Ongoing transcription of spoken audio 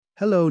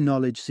Hello,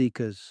 knowledge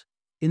seekers.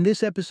 In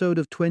this episode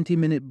of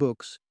 20-Minute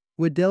Books,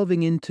 we're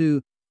delving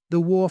into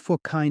The War for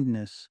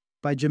Kindness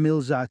by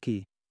Jamil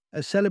Zaki,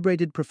 a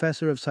celebrated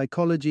professor of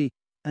psychology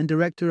and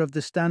director of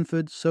the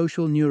Stanford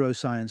Social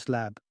Neuroscience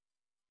Lab.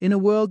 In a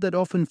world that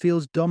often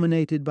feels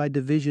dominated by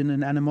division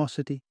and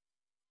animosity,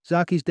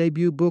 Zaki's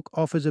debut book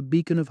offers a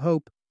beacon of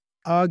hope,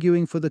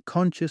 arguing for the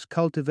conscious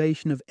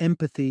cultivation of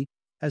empathy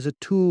as a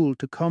tool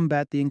to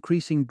combat the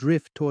increasing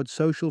drift towards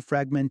social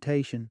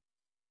fragmentation.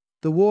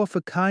 The War for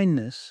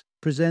Kindness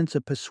presents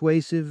a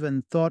persuasive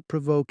and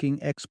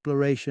thought-provoking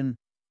exploration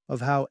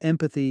of how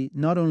empathy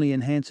not only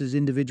enhances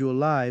individual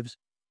lives,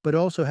 but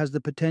also has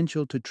the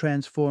potential to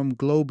transform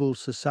global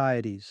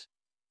societies.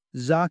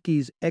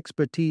 Zaki's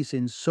expertise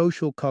in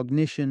social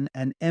cognition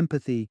and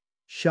empathy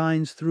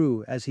shines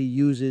through as he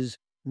uses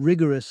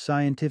rigorous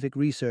scientific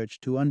research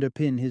to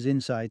underpin his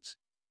insights,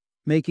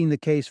 making the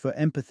case for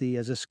empathy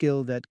as a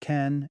skill that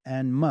can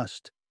and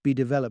must be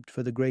developed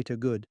for the greater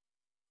good.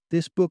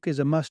 This book is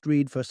a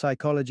must-read for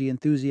psychology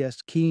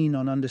enthusiasts keen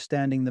on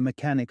understanding the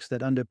mechanics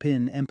that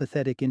underpin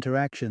empathetic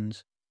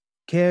interactions,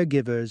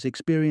 caregivers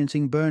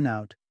experiencing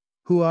burnout,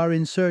 who are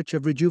in search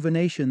of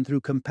rejuvenation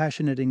through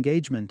compassionate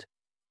engagement,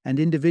 and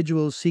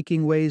individuals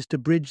seeking ways to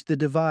bridge the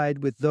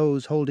divide with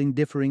those holding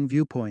differing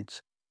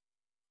viewpoints.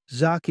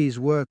 Zaki's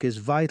work is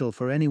vital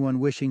for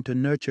anyone wishing to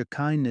nurture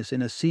kindness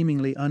in a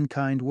seemingly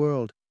unkind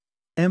world,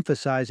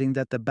 emphasizing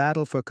that the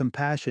battle for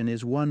compassion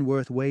is one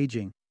worth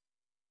waging.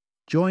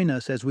 Join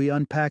us as we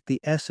unpack the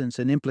essence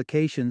and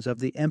implications of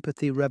the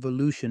empathy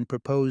revolution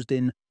proposed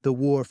in The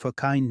War for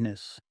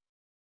Kindness.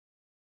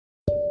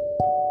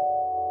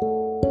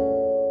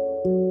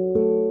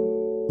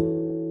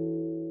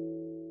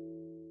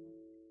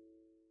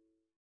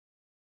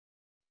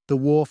 The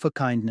War for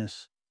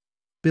Kindness: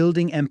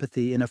 Building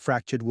Empathy in a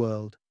Fractured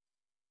World.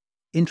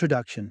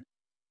 Introduction.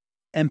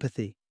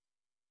 Empathy: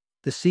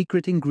 the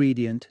secret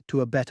ingredient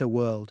to a better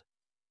world.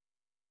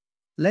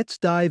 Let's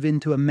dive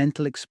into a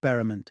mental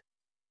experiment.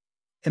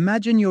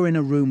 Imagine you're in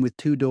a room with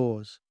two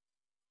doors.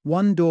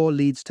 One door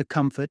leads to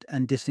comfort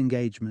and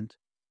disengagement,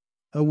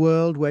 a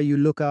world where you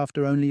look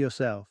after only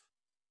yourself.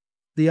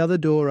 The other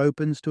door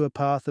opens to a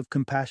path of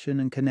compassion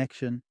and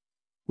connection,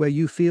 where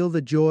you feel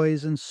the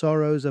joys and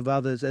sorrows of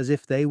others as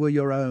if they were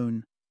your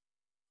own.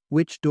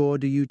 Which door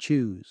do you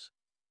choose?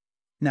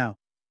 Now,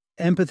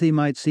 empathy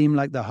might seem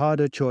like the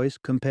harder choice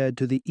compared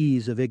to the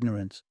ease of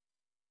ignorance.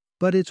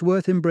 But it's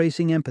worth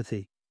embracing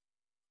empathy.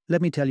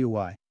 Let me tell you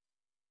why.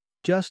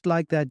 Just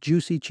like that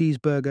juicy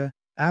cheeseburger,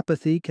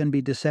 apathy can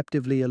be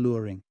deceptively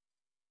alluring.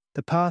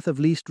 The path of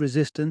least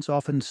resistance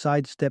often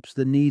sidesteps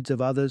the needs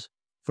of others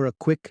for a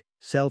quick,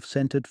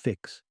 self-centered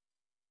fix.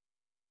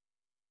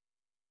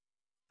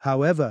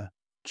 However,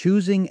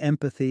 choosing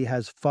empathy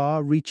has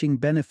far-reaching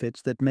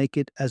benefits that make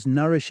it as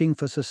nourishing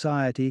for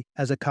society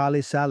as a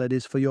kale salad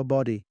is for your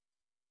body.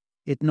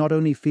 It not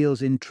only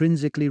feels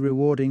intrinsically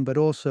rewarding but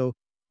also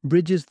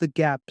bridges the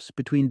gaps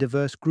between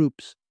diverse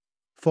groups,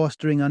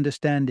 fostering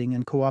understanding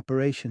and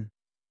cooperation.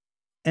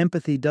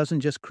 Empathy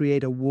doesn't just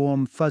create a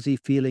warm, fuzzy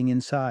feeling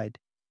inside.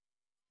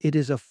 It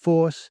is a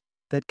force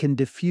that can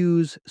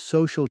diffuse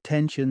social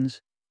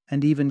tensions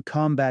and even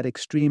combat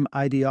extreme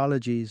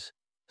ideologies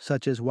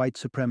such as white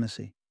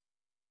supremacy.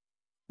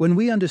 When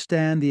we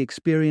understand the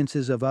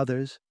experiences of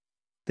others,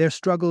 their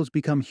struggles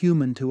become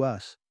human to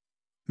us,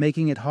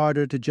 making it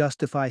harder to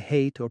justify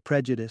hate or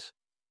prejudice.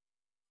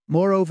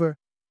 Moreover,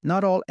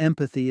 not all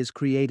empathy is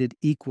created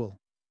equal.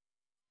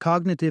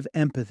 Cognitive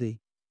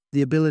empathy,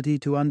 the ability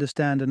to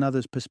understand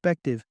another's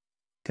perspective,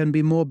 can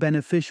be more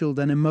beneficial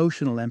than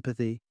emotional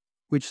empathy,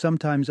 which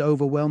sometimes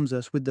overwhelms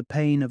us with the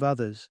pain of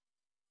others.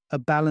 A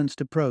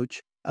balanced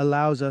approach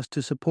allows us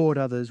to support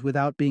others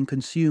without being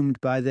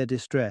consumed by their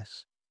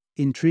distress.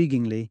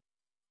 Intriguingly,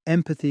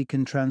 empathy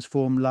can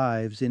transform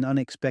lives in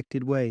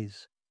unexpected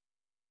ways.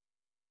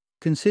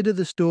 Consider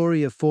the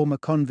story of former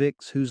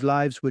convicts whose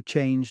lives were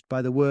changed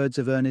by the words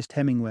of Ernest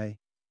Hemingway.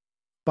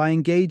 By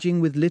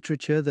engaging with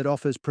literature that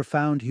offers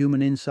profound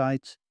human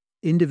insights,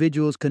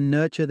 individuals can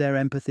nurture their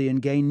empathy and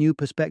gain new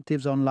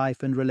perspectives on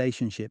life and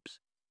relationships.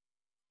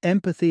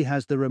 Empathy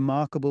has the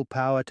remarkable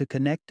power to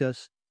connect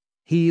us,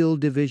 heal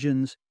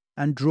divisions,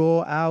 and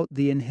draw out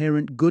the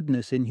inherent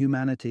goodness in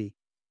humanity.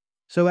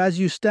 So as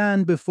you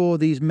stand before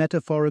these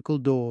metaphorical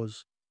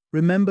doors,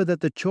 remember that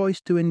the choice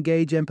to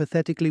engage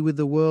empathetically with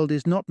the world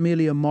is not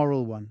merely a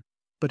moral one,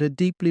 but a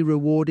deeply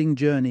rewarding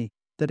journey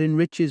that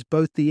enriches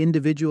both the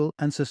individual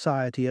and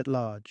society at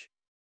large.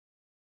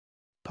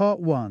 Part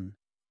 1.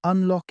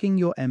 Unlocking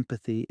your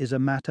empathy is a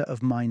matter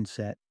of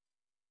mindset.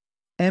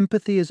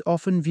 Empathy is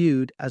often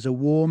viewed as a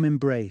warm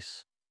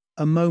embrace,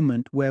 a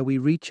moment where we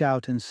reach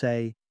out and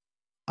say,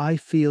 "I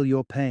feel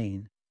your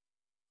pain."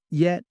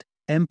 Yet,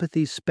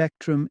 empathy's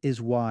spectrum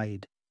is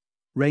wide,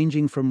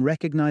 ranging from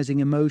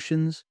recognizing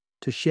emotions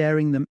to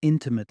sharing them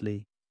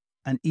intimately,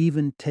 and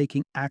even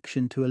taking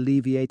action to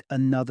alleviate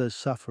another's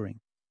suffering.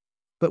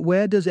 But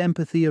where does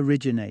empathy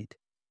originate?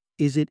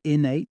 Is it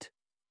innate,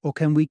 or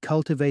can we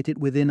cultivate it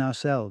within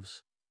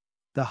ourselves?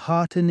 The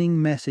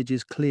heartening message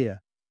is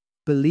clear.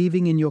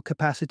 believing in your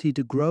capacity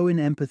to grow in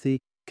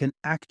empathy can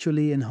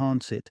actually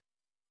enhance it.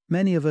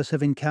 Many of us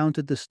have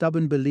encountered the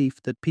stubborn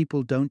belief that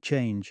people don't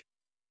change.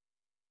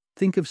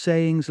 Think of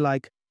sayings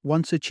like,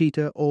 once a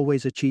cheater,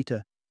 always a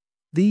cheater.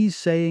 These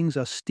sayings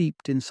are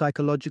steeped in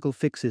psychological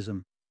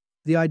fixism,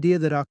 the idea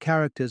that our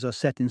characters are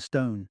set in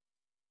stone.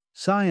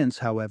 Science,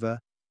 however,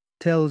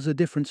 tells a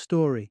different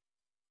story.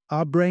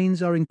 Our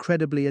brains are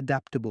incredibly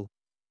adaptable.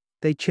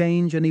 They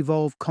change and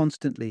evolve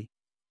constantly,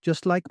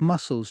 just like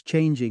muscles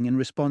changing in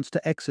response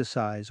to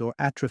exercise or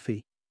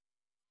atrophy.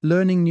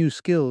 Learning new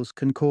skills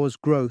can cause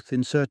growth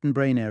in certain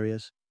brain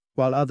areas,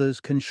 while others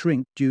can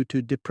shrink due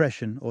to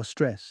depression or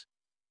stress.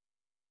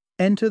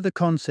 Enter the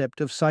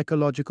concept of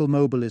psychological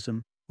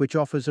mobilism, which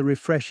offers a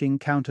refreshing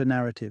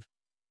counter-narrative.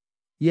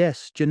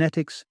 Yes,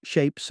 genetics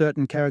shape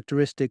certain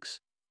characteristics,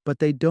 but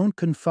they don't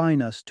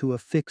confine us to a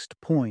fixed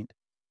point.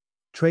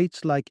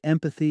 Traits like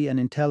empathy and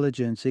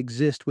intelligence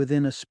exist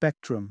within a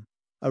spectrum,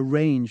 a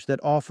range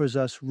that offers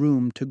us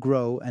room to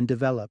grow and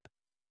develop.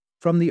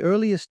 From the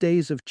earliest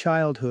days of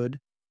childhood,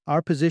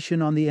 our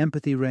position on the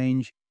empathy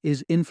range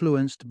is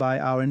influenced by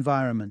our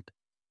environment.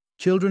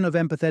 Children of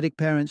empathetic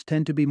parents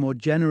tend to be more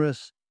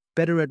generous,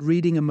 better at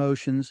reading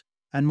emotions,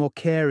 and more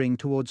caring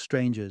towards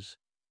strangers.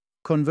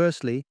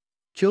 Conversely,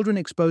 children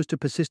exposed to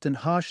persistent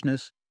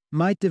harshness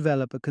might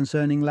develop a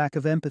concerning lack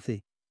of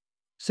empathy,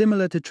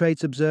 similar to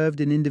traits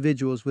observed in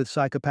individuals with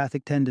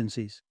psychopathic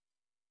tendencies.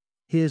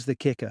 Here's the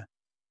kicker.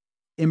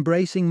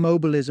 Embracing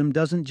mobilism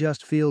doesn't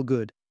just feel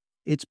good,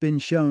 it's been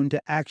shown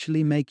to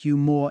actually make you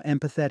more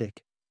empathetic.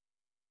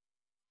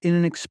 In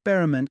an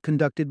experiment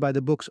conducted by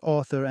the book's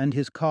author and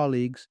his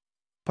colleagues,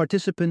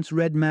 participants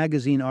read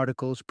magazine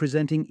articles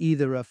presenting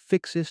either a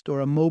fixist or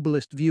a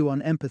mobilist view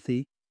on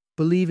empathy,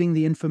 believing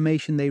the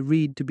information they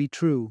read to be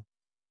true.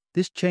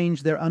 This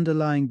changed their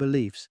underlying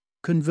beliefs,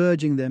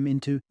 converging them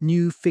into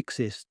new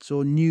fixists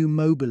or new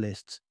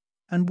mobilists.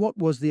 And what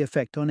was the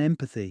effect on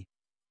empathy?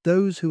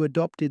 Those who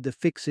adopted the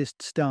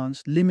fixist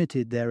stance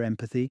limited their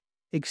empathy,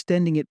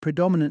 extending it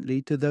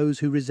predominantly to those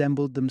who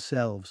resembled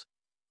themselves.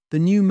 The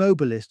new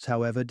mobilists,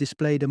 however,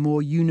 displayed a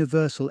more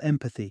universal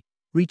empathy,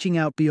 reaching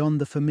out beyond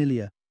the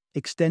familiar,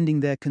 extending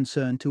their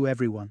concern to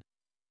everyone.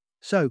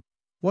 So,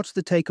 what's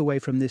the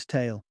takeaway from this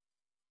tale?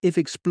 If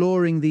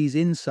exploring these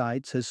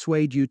insights has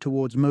swayed you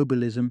towards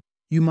mobilism,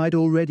 you might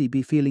already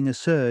be feeling a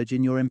surge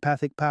in your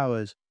empathic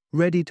powers,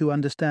 ready to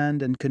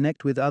understand and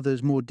connect with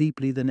others more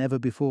deeply than ever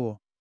before.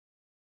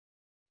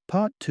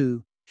 Part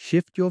 2.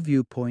 Shift your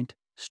viewpoint,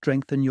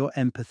 strengthen your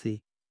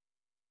empathy.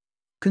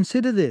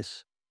 Consider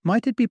this.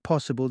 Might it be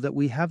possible that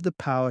we have the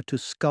power to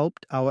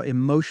sculpt our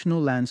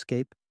emotional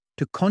landscape,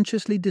 to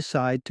consciously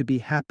decide to be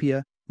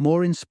happier,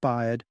 more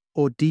inspired,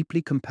 or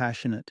deeply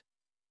compassionate?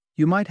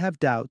 You might have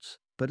doubts,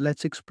 but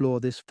let's explore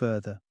this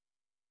further.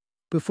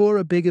 Before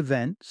a big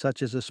event,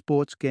 such as a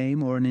sports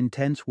game or an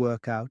intense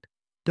workout,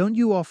 don't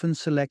you often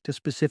select a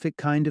specific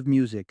kind of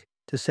music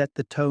to set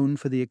the tone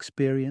for the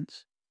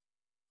experience?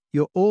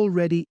 You're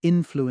already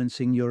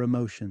influencing your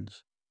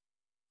emotions.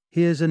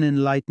 Here's an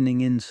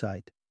enlightening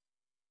insight.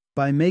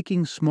 By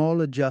making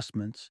small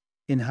adjustments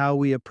in how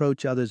we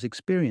approach others'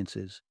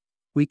 experiences,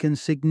 we can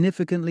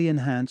significantly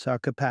enhance our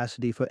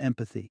capacity for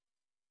empathy.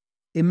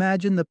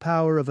 Imagine the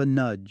power of a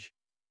nudge,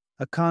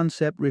 a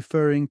concept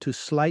referring to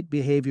slight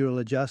behavioral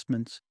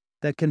adjustments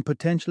that can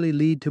potentially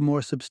lead to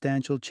more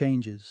substantial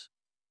changes.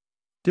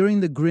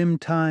 During the grim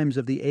times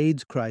of the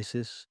AIDS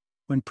crisis,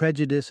 when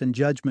prejudice and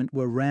judgment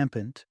were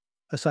rampant,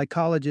 a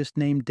psychologist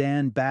named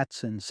Dan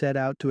Batson set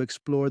out to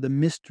explore the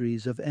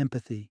mysteries of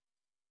empathy.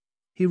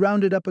 He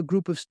rounded up a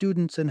group of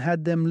students and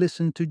had them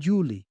listen to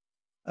Julie,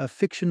 a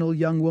fictional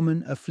young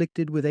woman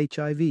afflicted with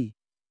HIV.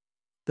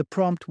 The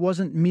prompt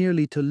wasn't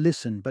merely to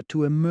listen, but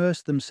to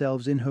immerse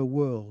themselves in her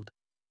world,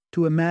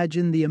 to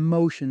imagine the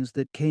emotions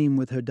that came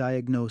with her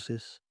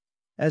diagnosis.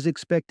 As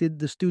expected,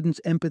 the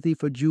students' empathy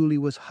for Julie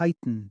was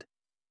heightened,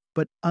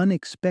 but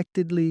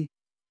unexpectedly,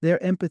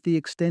 their empathy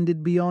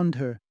extended beyond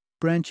her,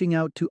 branching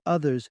out to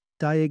others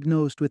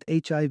diagnosed with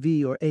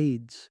HIV or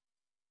AIDS.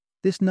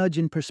 This nudge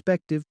in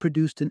perspective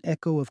produced an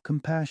echo of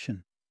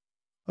compassion.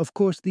 Of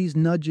course, these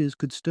nudges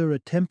could stir a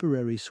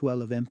temporary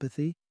swell of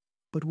empathy,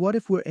 but what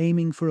if we're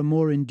aiming for a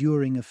more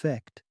enduring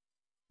effect?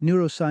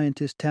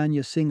 Neuroscientist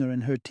Tanya Singer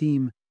and her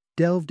team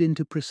delved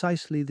into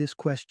precisely this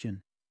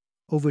question.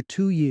 Over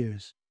 2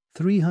 years,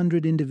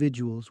 300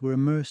 individuals were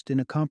immersed in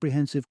a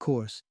comprehensive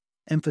course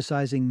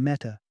emphasizing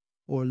metta,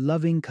 or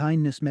loving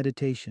kindness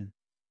meditation.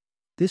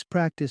 This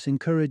practice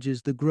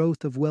encourages the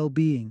growth of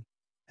well-being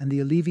and the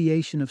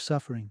alleviation of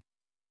suffering.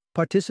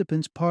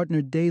 Participants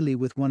partnered daily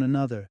with one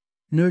another,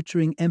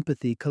 nurturing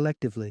empathy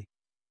collectively.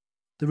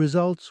 The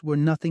results were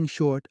nothing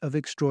short of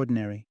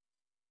extraordinary.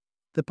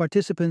 The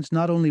participants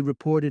not only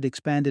reported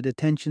expanded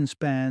attention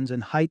spans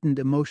and heightened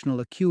emotional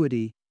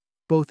acuity,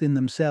 both in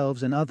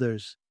themselves and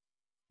others,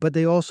 but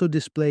they also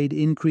displayed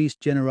increased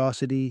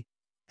generosity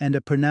and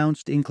a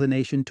pronounced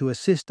inclination to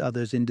assist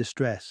others in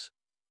distress.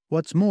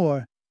 What's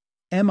more,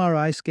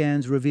 MRI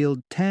scans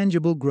revealed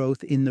tangible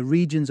growth in the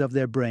regions of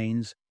their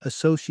brains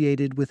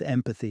associated with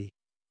empathy.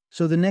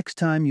 So the next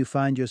time you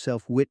find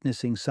yourself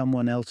witnessing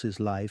someone else's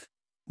life,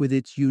 with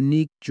its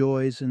unique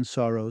joys and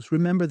sorrows,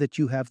 remember that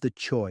you have the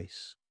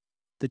choice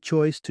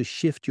to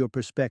shift your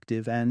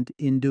perspective and,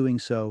 in doing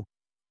so,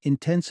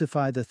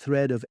 intensify the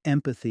thread of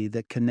empathy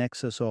that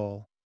connects us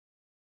all.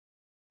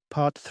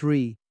 Part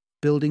 3.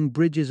 Building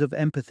bridges of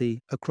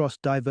empathy across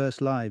diverse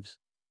lives.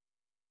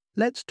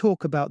 Let's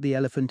talk about the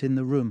elephant in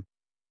the room,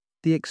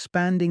 the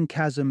expanding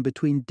chasm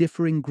between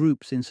differing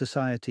groups in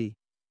society.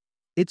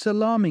 It's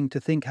alarming to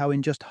think how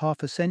in just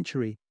half a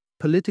century,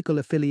 political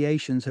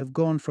affiliations have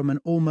gone from an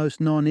almost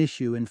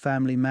non-issue in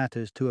family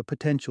matters to a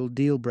potential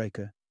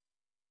deal-breaker.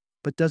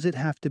 But does it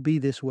have to be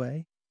this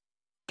way?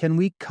 Can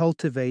we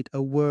cultivate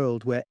a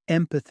world where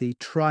empathy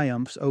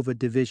triumphs over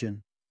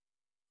division?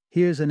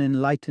 Here's an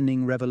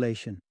enlightening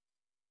revelation.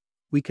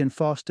 We can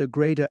foster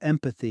greater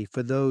empathy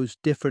for those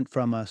different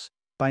from us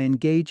by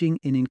engaging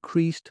in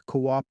increased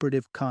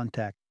cooperative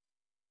contact.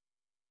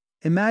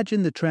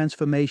 Imagine the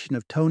transformation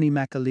of Tony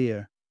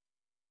McAleer,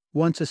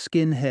 once a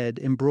skinhead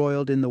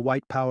embroiled in the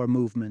white power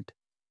movement.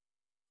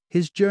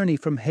 His journey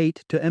from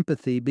hate to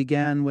empathy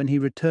began when he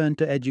returned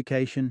to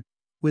education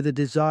with a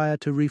desire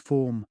to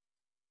reform.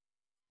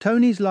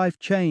 Tony's life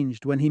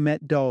changed when he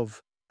met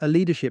Dov, a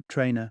leadership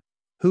trainer,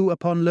 who,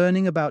 upon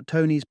learning about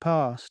Tony's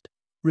past,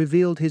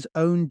 revealed his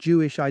own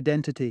Jewish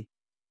identity.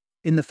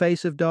 In the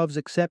face of Dov's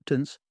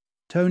acceptance,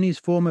 Tony's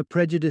former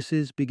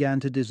prejudices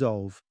began to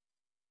dissolve.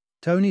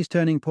 Tony's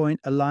turning point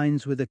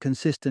aligns with a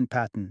consistent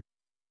pattern.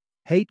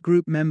 Hate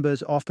group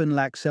members often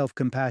lack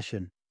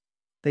self-compassion.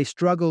 They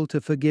struggle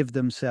to forgive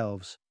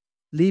themselves,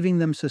 leaving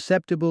them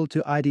susceptible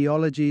to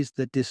ideologies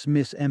that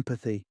dismiss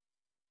empathy.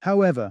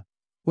 However,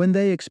 when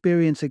they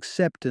experience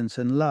acceptance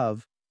and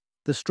love,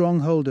 the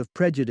stronghold of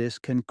prejudice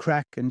can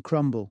crack and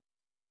crumble.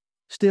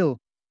 Still,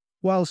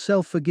 while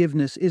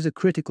self-forgiveness is a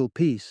critical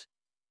piece,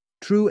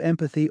 true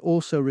empathy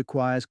also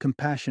requires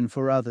compassion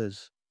for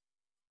others.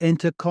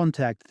 Enter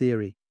contact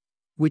theory,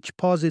 which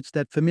posits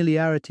that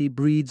familiarity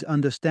breeds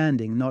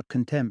understanding, not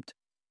contempt.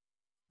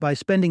 By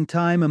spending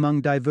time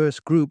among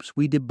diverse groups,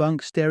 we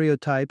debunk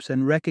stereotypes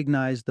and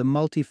recognize the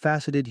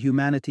multifaceted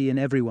humanity in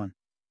everyone.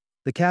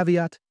 The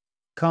caveat: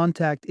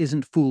 contact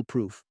isn't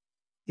foolproof.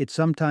 It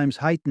sometimes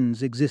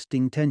heightens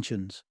existing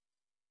tensions.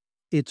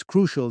 It's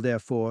crucial,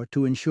 therefore,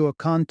 to ensure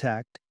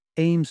contact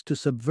aims to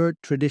subvert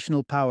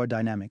traditional power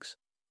dynamics,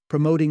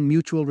 promoting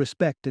mutual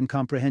respect and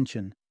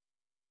comprehension.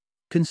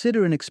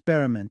 Consider an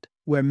experiment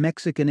where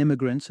Mexican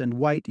immigrants and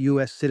white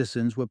U.S.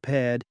 citizens were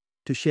paired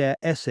to share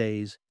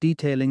essays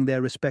detailing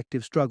their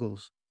respective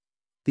struggles.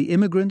 The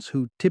immigrants,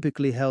 who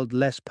typically held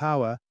less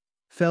power,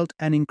 felt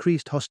an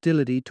increased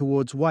hostility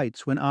towards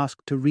whites when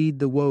asked to read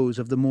the woes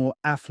of the more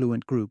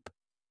affluent group.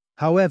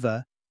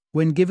 However,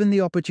 when given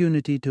the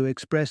opportunity to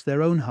express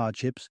their own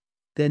hardships,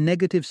 their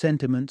negative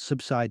sentiments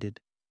subsided.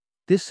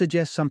 This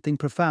suggests something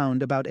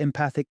profound about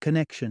empathic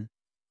connection.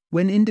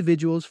 When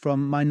individuals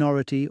from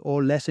minority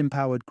or less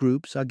empowered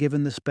groups are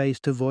given the space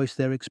to voice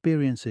their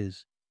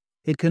experiences,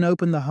 it can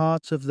open the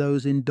hearts of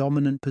those in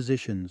dominant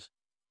positions,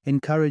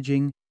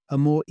 encouraging a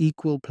more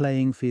equal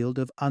playing field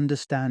of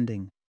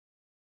understanding.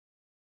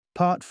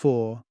 Part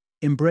 4.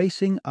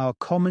 Embracing our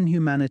common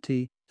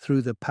humanity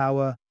through the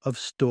power of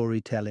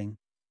storytelling.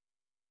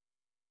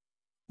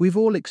 We've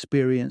all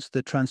experienced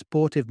the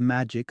transportive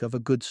magic of a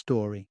good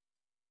story.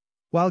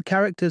 While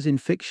characters in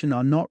fiction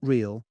are not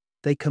real,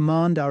 they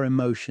command our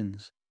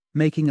emotions,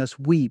 making us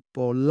weep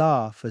or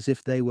laugh as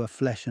if they were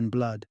flesh and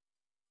blood.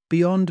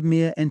 Beyond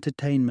mere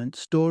entertainment,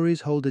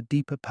 stories hold a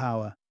deeper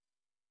power.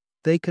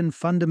 They can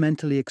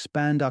fundamentally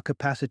expand our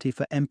capacity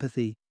for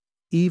empathy,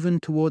 even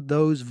toward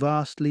those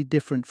vastly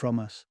different from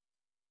us.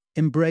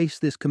 Embrace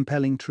this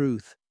compelling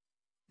truth.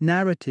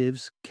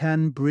 Narratives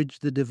can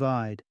bridge the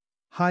divide,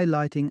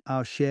 highlighting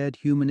our shared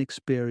human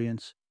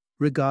experience,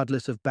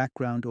 regardless of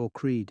background or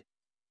creed.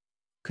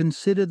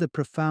 Consider the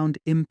profound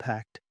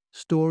impact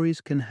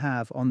stories can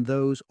have on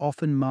those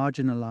often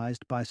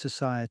marginalized by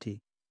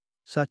society,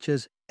 such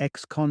as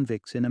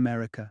ex-convicts in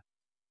America.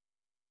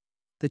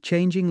 The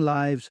Changing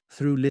Lives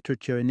Through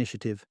Literature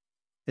initiative,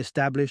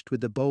 established with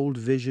the bold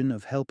vision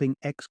of helping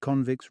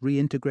ex-convicts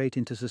reintegrate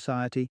into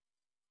society,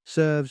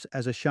 serves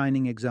as a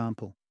shining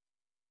example.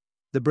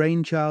 The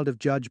brainchild of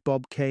Judge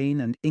Bob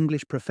Kane and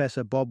English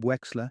professor Bob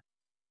Wexler,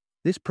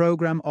 this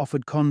program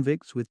offered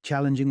convicts with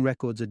challenging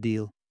records a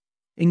deal.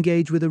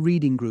 Engage with a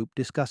reading group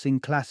discussing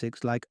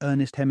classics like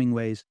Ernest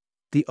Hemingway's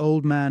The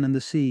Old Man and the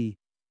Sea,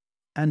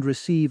 and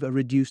receive a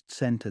reduced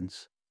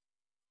sentence.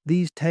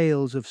 These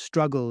tales of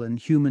struggle and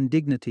human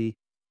dignity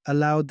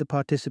allowed the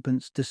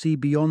participants to see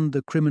beyond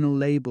the criminal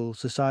label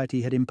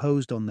society had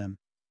imposed on them,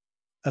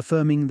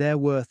 affirming their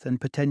worth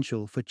and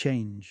potential for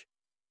change.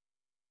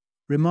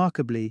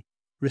 Remarkably,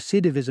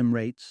 recidivism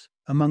rates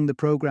among the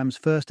program's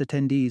first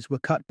attendees were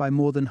cut by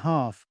more than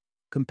half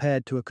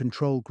compared to a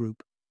control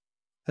group.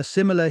 A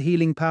similar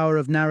healing power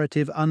of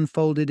narrative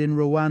unfolded in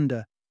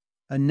Rwanda,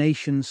 a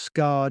nation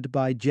scarred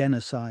by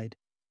genocide.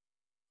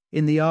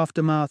 In the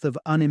aftermath of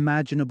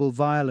unimaginable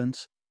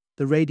violence,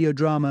 the radio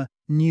drama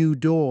New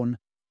Dawn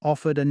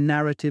offered a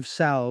narrative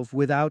salve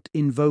without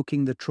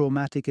invoking the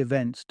traumatic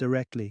events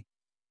directly.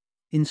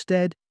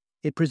 Instead,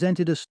 it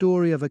presented a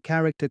story of a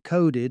character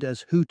coded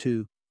as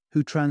Hutu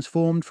who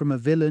transformed from a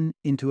villain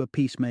into a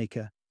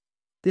peacemaker.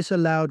 This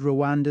allowed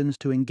Rwandans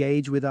to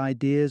engage with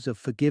ideas of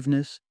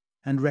forgiveness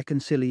and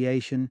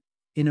reconciliation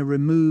in a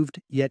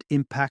removed yet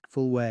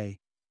impactful way.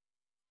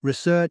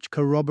 Research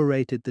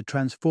corroborated the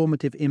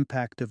transformative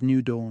impact of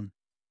New Dawn.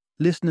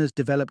 Listeners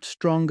developed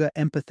stronger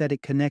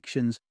empathetic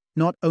connections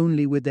not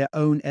only with their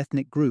own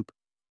ethnic group,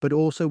 but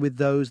also with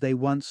those they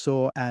once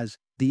saw as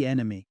the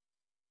enemy.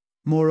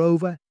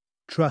 Moreover,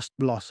 trust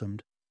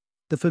blossomed.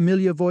 The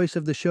familiar voice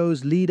of the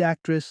show's lead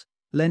actress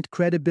lent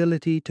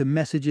credibility to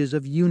messages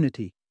of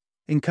unity,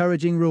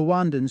 encouraging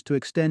Rwandans to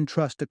extend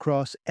trust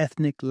across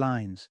ethnic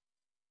lines.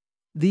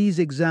 These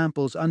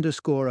examples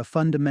underscore a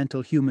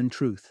fundamental human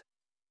truth.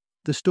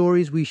 The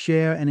stories we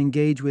share and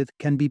engage with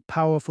can be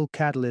powerful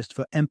catalysts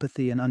for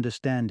empathy and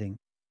understanding.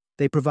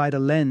 They provide a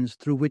lens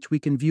through which we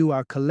can view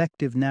our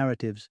collective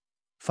narratives,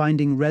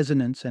 finding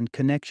resonance and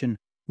connection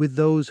with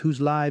those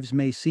whose lives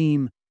may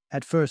seem,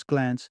 at first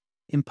glance,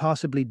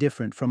 impossibly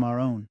different from our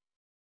own.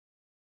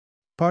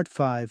 Part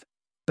 5.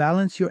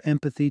 Balance your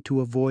empathy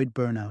to avoid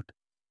burnout.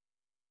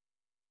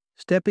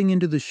 Stepping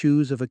into the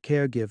shoes of a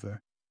caregiver,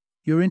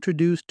 you're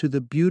introduced to the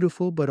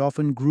beautiful but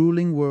often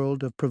grueling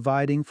world of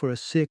providing for a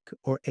sick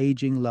or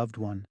aging loved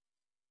one.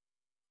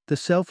 The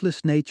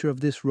selfless nature of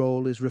this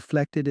role is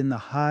reflected in the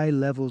high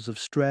levels of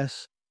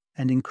stress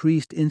and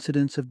increased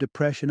incidence of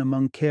depression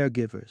among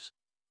caregivers,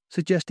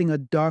 suggesting a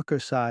darker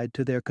side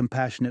to their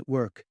compassionate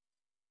work.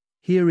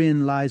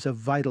 Herein lies a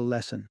vital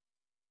lesson.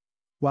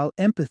 While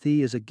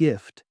empathy is a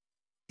gift,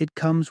 it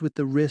comes with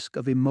the risk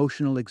of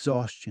emotional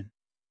exhaustion,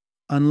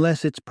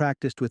 unless it's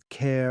practiced with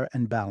care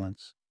and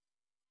balance.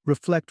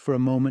 Reflect for a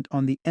moment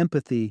on the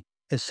empathy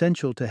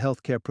essential to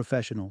healthcare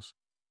professionals.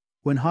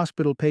 When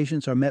hospital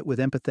patients are met with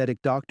empathetic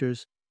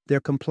doctors, their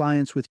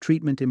compliance with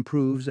treatment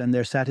improves and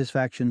their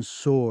satisfaction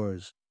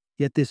soars.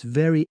 Yet this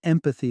very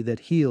empathy that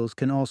heals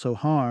can also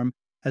harm,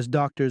 as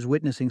doctors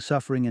witnessing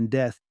suffering and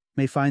death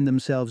may find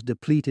themselves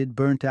depleted,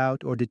 burnt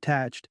out, or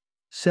detached,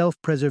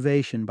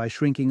 self-preservation by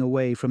shrinking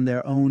away from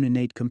their own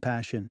innate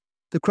compassion.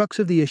 The crux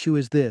of the issue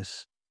is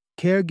this: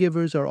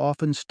 caregivers are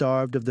often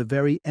starved of the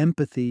very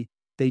empathy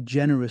they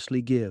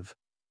generously give.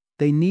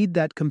 They need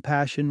that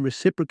compassion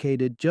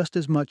reciprocated just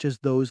as much as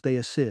those they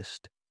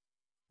assist.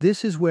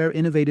 This is where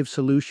innovative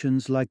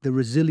solutions like the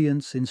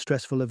Resilience in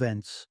Stressful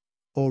Events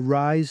or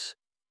RISE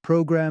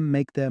program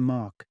make their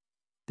mark.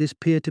 This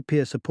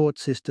peer-to-peer support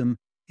system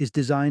is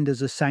designed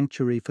as a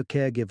sanctuary for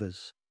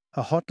caregivers,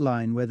 a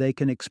hotline where they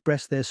can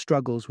express their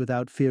struggles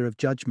without fear of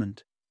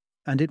judgment.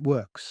 And it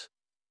works.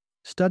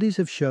 Studies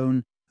have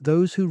shown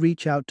those who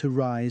reach out to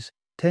RISE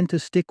tend to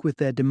stick with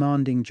their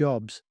demanding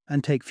jobs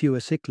and take fewer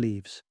sick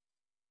leaves.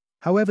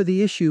 However,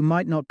 the issue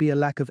might not be a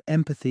lack of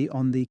empathy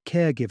on the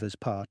caregiver's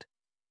part.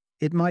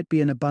 It might be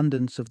an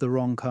abundance of the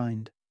wrong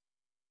kind.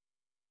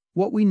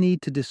 What we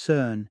need to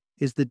discern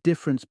is the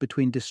difference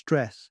between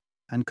distress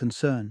and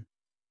concern.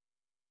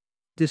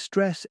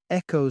 Distress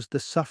echoes the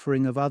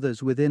suffering of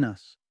others within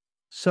us,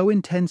 so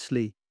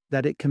intensely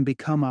that it can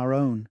become our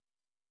own.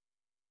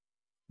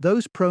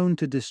 Those prone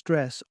to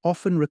distress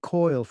often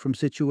recoil from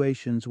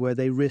situations where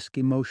they risk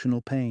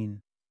emotional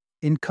pain.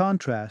 In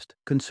contrast,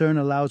 concern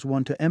allows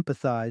one to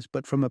empathize,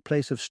 but from a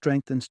place of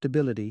strength and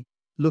stability,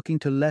 looking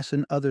to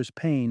lessen others'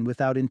 pain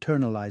without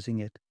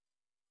internalizing it.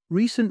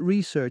 Recent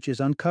research is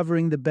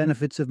uncovering the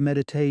benefits of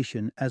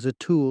meditation as a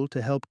tool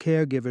to help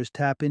caregivers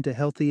tap into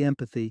healthy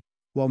empathy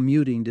while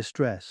muting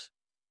distress.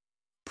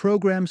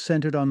 Programs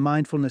centered on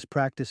mindfulness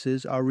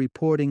practices are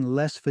reporting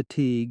less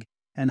fatigue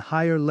and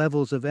higher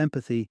levels of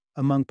empathy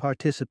among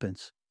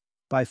participants.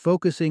 By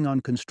focusing on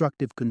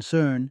constructive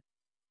concern,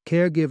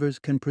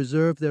 caregivers can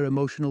preserve their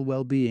emotional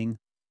well-being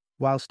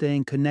while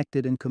staying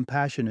connected and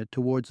compassionate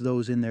towards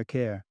those in their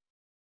care.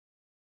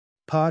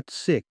 Part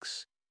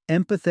 6.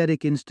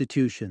 Empathetic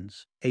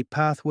Institutions, a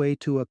Pathway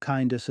to a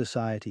Kinder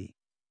Society.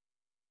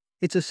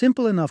 It's a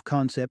simple enough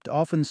concept,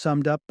 often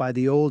summed up by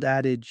the old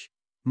adage,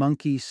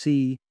 monkey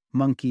see,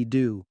 monkey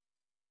do.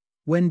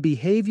 When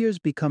behaviors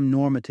become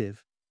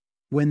normative,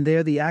 when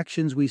they're the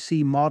actions we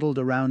see modeled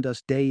around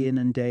us day in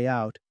and day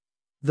out,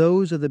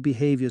 those are the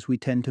behaviors we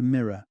tend to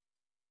mirror.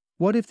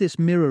 What if this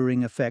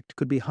mirroring effect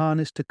could be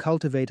harnessed to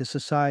cultivate a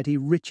society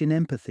rich in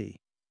empathy?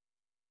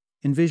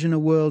 Envision a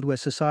world where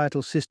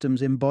societal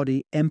systems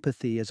embody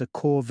empathy as a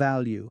core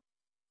value.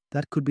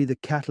 That could be the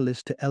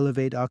catalyst to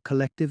elevate our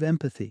collective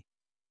empathy.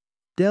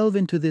 Delve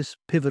into this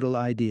pivotal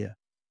idea.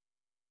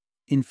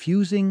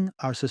 Infusing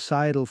our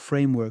societal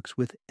frameworks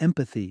with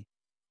empathy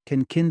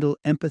can kindle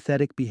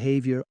empathetic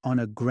behavior on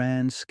a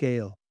grand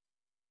scale.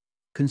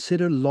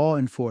 Consider law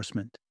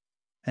enforcement,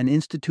 an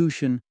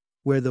institution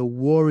where the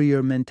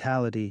warrior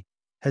mentality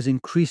has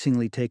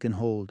increasingly taken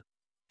hold,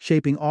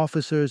 shaping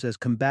officers as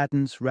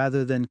combatants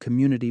rather than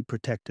community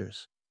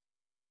protectors.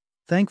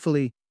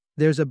 Thankfully,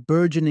 there's a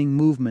burgeoning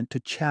movement to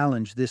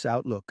challenge this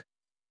outlook.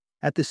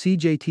 At the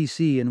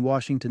CJTC in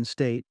Washington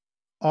State,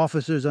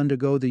 Officers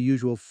undergo the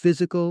usual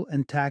physical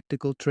and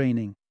tactical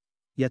training,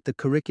 yet the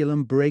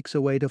curriculum breaks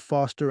away to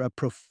foster a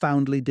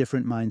profoundly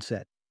different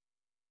mindset.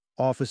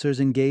 Officers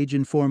engage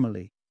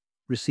informally,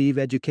 receive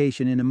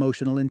education in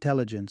emotional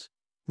intelligence,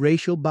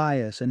 racial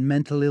bias and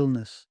mental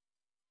illness,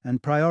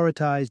 and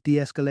prioritize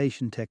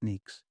de-escalation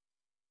techniques.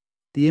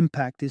 The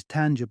impact is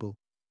tangible,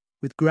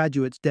 with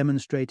graduates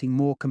demonstrating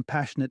more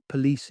compassionate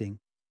policing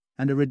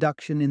and a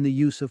reduction in the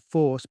use of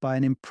force by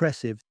an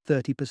impressive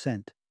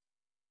 30%.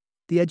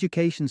 The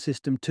education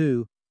system,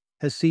 too,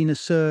 has seen a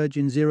surge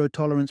in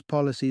zero-tolerance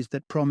policies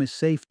that promise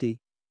safety,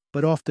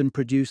 but often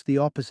produce the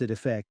opposite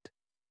effect.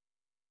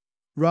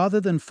 Rather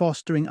than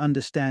fostering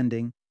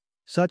understanding,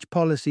 such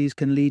policies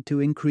can lead to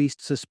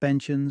increased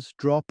suspensions,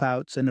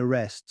 dropouts, and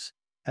arrests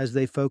as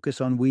they focus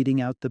on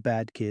weeding out the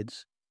bad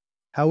kids.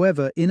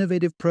 However,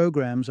 innovative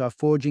programs are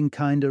forging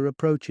kinder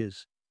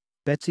approaches.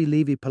 Betsy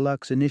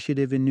Levy-Polluck's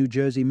initiative in New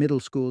Jersey middle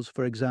schools,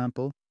 for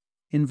example,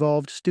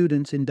 involved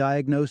students in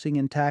diagnosing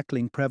and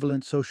tackling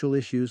prevalent social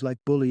issues like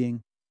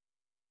bullying.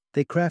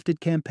 They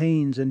crafted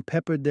campaigns and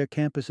peppered their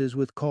campuses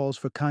with calls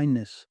for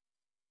kindness.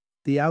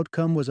 The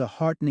outcome was a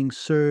heartening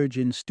surge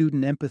in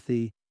student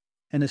empathy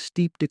and a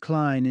steep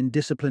decline in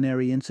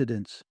disciplinary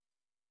incidents.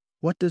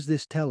 What does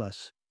this tell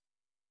us?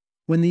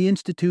 When the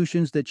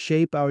institutions that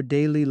shape our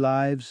daily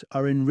lives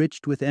are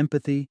enriched with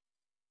empathy,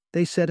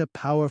 they set a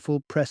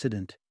powerful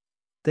precedent.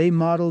 They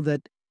model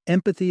that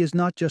empathy is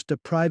not just a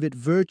private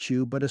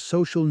virtue but a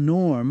social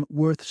norm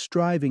worth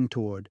striving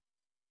toward.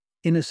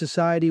 In a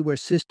society where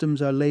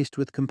systems are laced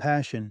with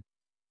compassion,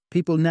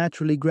 people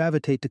naturally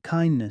gravitate to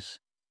kindness,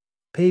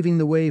 paving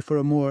the way for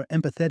a more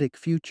empathetic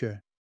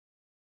future.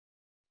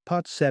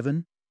 Part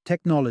 7.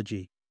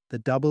 Technology, the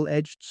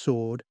double-edged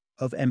sword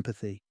of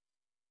empathy.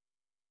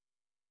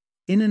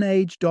 In an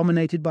age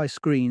dominated by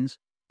screens,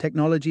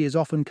 technology is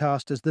often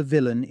cast as the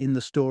villain in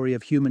the story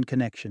of human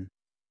connection.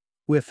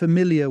 We're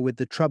familiar with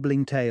the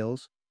troubling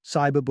tales,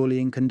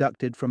 cyberbullying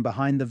conducted from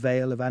behind the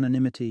veil of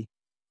anonymity,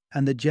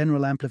 and the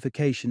general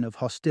amplification of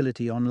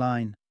hostility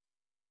online.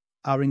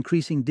 Our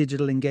increasing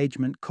digital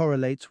engagement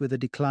correlates with a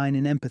decline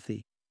in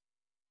empathy.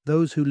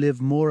 Those who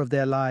live more of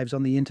their lives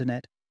on the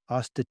internet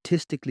are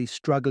statistically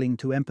struggling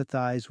to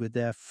empathize with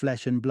their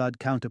flesh and blood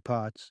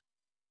counterparts.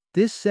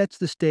 This sets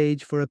the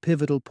stage for a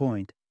pivotal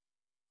point.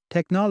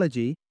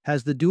 Technology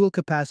has the dual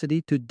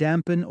capacity to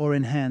dampen or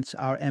enhance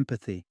our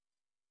empathy.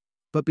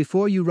 But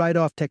before you write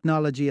off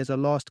technology as a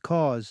lost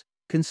cause,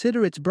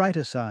 consider its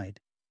brighter side.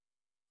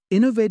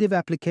 Innovative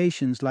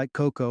applications like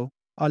Coco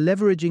are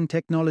leveraging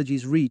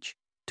technology's reach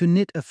to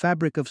knit a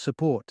fabric of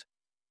support.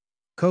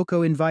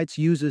 Coco invites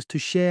users to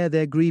share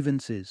their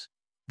grievances,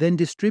 then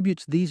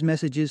distributes these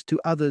messages to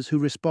others who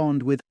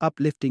respond with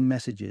uplifting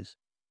messages.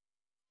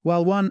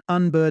 While one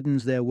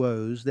unburdens their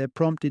woes, they're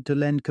prompted to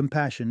lend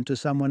compassion to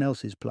someone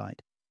else's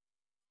plight.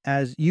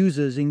 As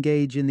users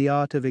engage in the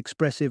art of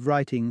expressive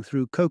writing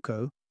through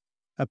Coco,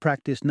 a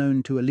practice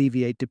known to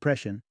alleviate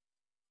depression,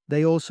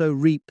 they also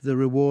reap the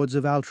rewards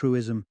of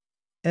altruism,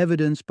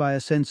 evidenced by a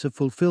sense of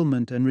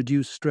fulfillment and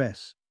reduced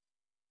stress.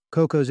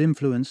 Coco's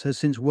influence has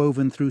since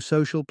woven through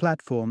social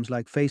platforms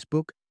like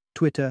Facebook,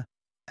 Twitter,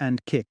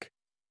 and Kik.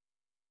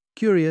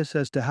 Curious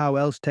as to how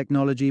else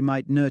technology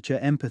might nurture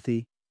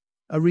empathy,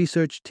 a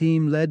research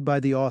team led by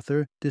the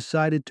author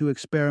decided to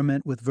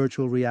experiment with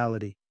virtual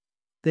reality.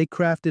 They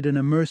crafted an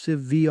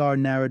immersive VR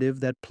narrative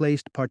that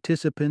placed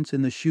participants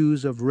in the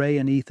shoes of Ray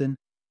and Ethan,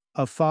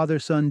 a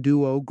father-son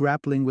duo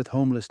grappling with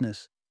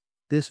homelessness.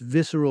 This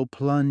visceral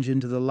plunge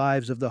into the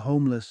lives of the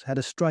homeless had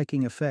a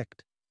striking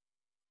effect.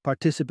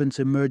 Participants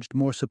emerged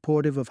more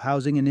supportive of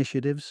housing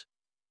initiatives,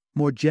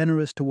 more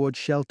generous towards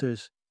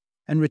shelters,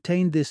 and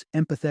retained this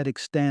empathetic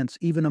stance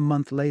even a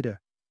month later.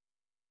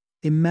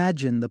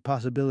 Imagine the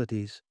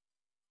possibilities.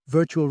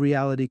 Virtual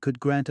reality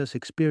could grant us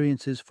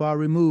experiences far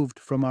removed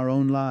from our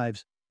own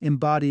lives,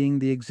 embodying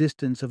the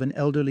existence of an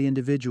elderly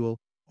individual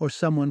or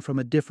someone from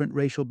a different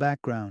racial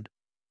background.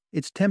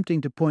 It's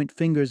tempting to point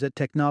fingers at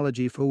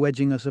technology for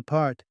wedging us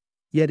apart,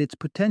 yet its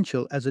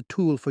potential as a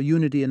tool for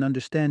unity and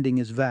understanding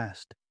is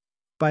vast.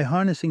 By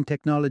harnessing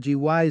technology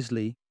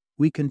wisely,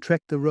 we can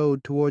trek the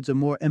road towards a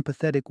more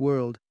empathetic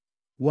world,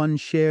 one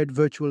shared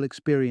virtual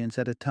experience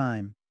at a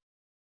time.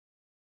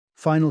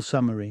 Final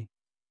summary.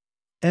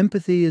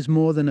 Empathy is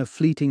more than a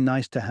fleeting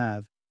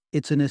nice-to-have.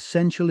 It's an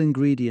essential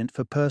ingredient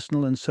for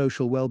personal and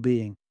social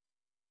well-being.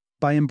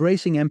 By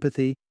embracing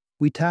empathy,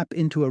 we tap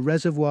into a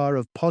reservoir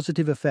of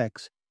positive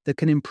effects that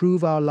can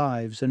improve our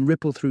lives and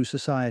ripple through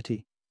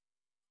society.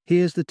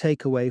 Here's the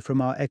takeaway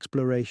from our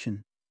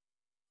exploration.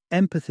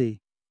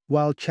 Empathy,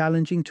 while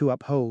challenging to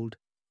uphold,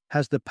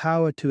 has the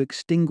power to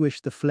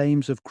extinguish the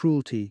flames of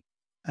cruelty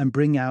and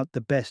bring out the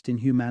best in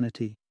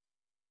humanity.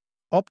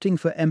 Opting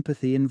for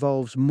empathy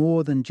involves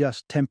more than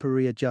just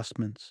temporary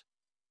adjustments.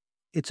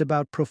 It's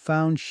about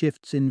profound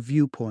shifts in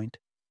viewpoint,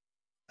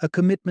 a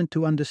commitment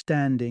to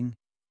understanding,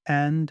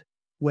 and,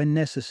 when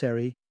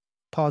necessary,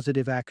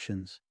 positive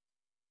actions.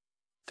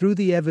 Through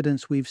the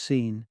evidence we've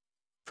seen,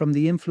 from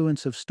the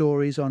influence of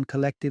stories on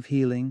collective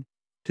healing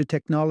to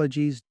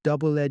technology's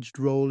double-edged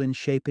role in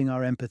shaping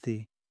our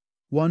empathy,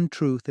 one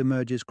truth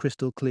emerges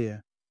crystal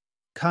clear.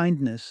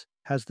 Kindness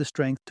has the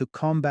strength to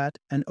combat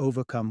and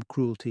overcome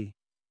cruelty.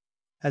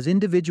 As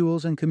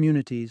individuals and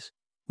communities,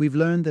 we've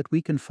learned that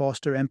we can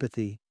foster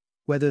empathy,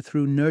 whether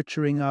through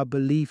nurturing our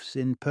beliefs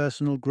in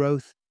personal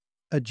growth,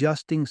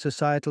 adjusting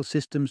societal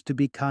systems to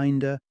be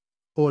kinder,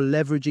 or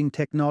leveraging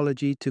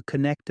technology to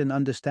connect and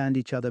understand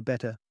each other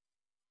better.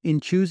 In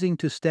choosing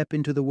to step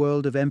into the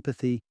world of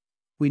empathy,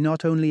 we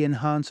not only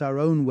enhance our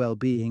own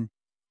well-being,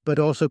 but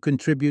also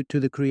contribute to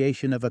the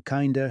creation of a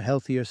kinder,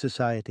 healthier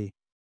society.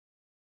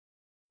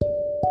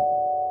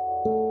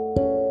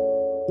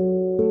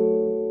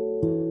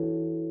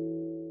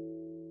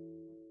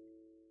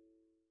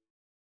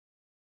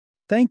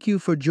 Thank you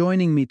for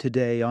joining me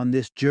today on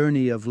this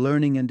journey of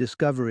learning and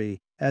discovery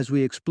as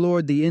we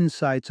explored the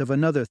insights of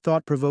another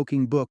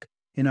thought-provoking book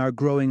in our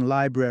growing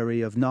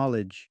library of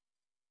knowledge.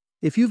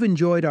 If you've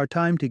enjoyed our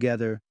time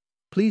together,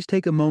 please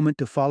take a moment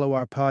to follow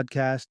our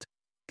podcast,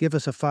 give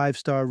us a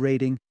 5-star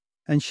rating,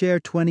 and share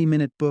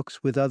 20-minute books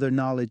with other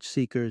knowledge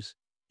seekers.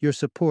 Your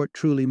support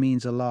truly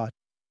means a lot.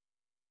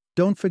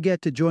 Don't forget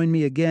to join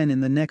me again in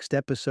the next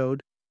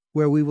episode,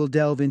 where we will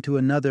delve into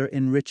another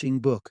enriching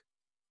book.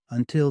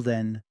 Until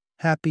then,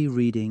 happy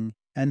reading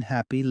and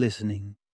happy listening.